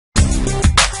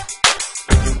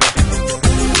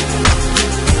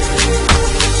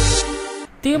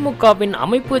திமுகவின்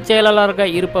அமைப்பு செயலாளராக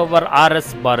இருப்பவர் R.S.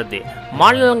 Bharathi.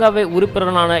 மாநிலங்களவை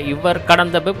உறுப்பினரான இவர்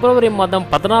கடந்த பிப்ரவரி மாதம்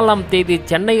 14ஆம் தேதி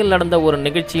சென்னையில் நடந்த ஒரு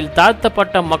நிகழ்ச்சியில்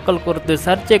தாழ்த்தப்பட்ட மக்கள் குறித்து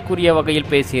சர்ச்சைக்குரிய வகையில்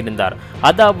பேசியிருந்தார்.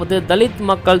 அதாவது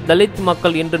தலித்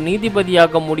மக்கள் என்று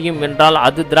நீதிபதியாக முடியும் என்றால்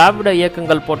அது திராவிட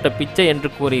இயக்கங்கள் போட்ட பிச்சை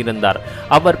என்று கூறியிருந்தார்.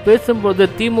 அவர் பேசும்போது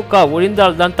திமுக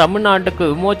ஒழிந்தால்தான் தமிழ்நாட்டுக்கு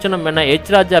விமோச்சனம் என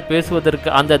ராஜா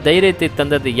பேசுவதற்கு அந்த தைரியத்தை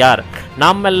தந்தது யார்?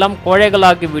 நாமெல்லாம்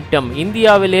கோழைகளாகி விட்டோம்.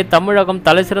 இந்தியாவிலே தமிழகம்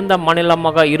தலைசிறந்த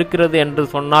மாநிலமாக இருக்கிறது என்று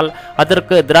சொன்னால்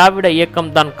அதற்கு திராவிட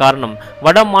இயக்கம் தான் காரணம்.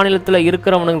 வட மாநிலத்தில்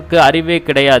இருக்கிறவனுக்கு அறிவே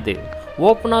கிடையாது.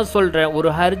 ஓப்பனா சொல்கிறேன், ஒரு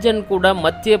ஹரிஜன் கூட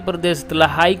மத்திய பிரதேசத்தில்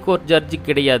ஹைகோர்ட் ஜட்ஜி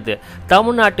கிடையாது.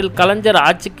 தமிழ்நாட்டில் கலைஞர்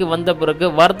ஆட்சிக்கு வந்த பிறகு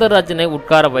வரதராஜனை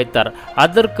உட்கார வைத்தார்.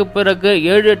 அதற்கு பிறகு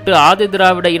 7-8 ஆதி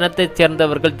திராவிட இனத்தைச்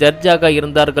சேர்ந்தவர்கள் ஜட்ஜாக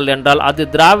இருந்தார்கள் என்றால் அது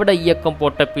திராவிட இயக்கம்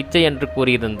போட்ட பிச்சை என்று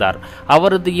கூறியிருந்தார்.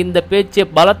 அவரது இந்த பேச்சு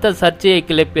பலத்த சர்ச்சையை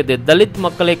கிளப்பியது. தலித்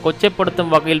மக்களை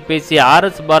கொச்சைப்படுத்தும் வகையில் பேசிய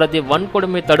R.S. Bharathi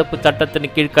வன்கொடுமை தடுப்பு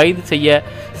சட்டத்தின் கீழ் கைது செய்ய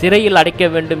சிறையில் அடைக்க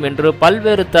வேண்டும் என்று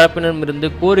பல்வேறு தரப்பினரிடமிருந்து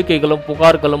கோரிக்கைகளும்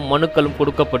புகார்களும் மனுக்களும்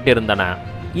கொடுக்கப்பட்டிருந்தன.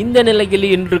 இந்த நிலையில்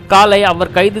இன்று காலை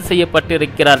அவர் கைது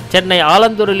செய்யப்பட்டிருக்கிறார். சென்னை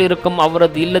ஆலந்தூரில் இருக்கும்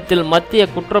அவரது இல்லத்தில் மத்திய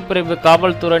குற்றப்பிரிவு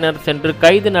காவல்துறையினர் சென்று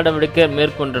கைது நடவடிக்கை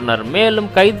மேற்கொண்டனர். மேலும்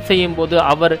கைது செய்யும் போது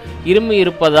அவர் இருமி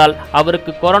இருப்பதால்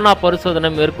அவருக்கு கொரோனா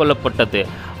பரிசோதனை மேற்கொள்ளப்பட்டது.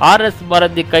 R.S.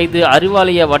 Bharathi கைது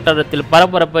அறிவாலய வட்டாரத்தில்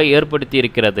பரபரப்பை ஏற்படுத்தி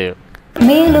இருக்கிறது.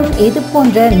 மேலும் இது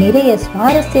போன்ற நிறைய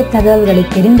சுவாரஸ்ய தகவல்களை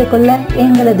தெரிந்து கொள்ள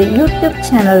எங்களது யூடியூப்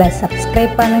சேனலை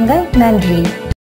சப்ஸ்கிரைப் பண்ணுங்க. நன்றி.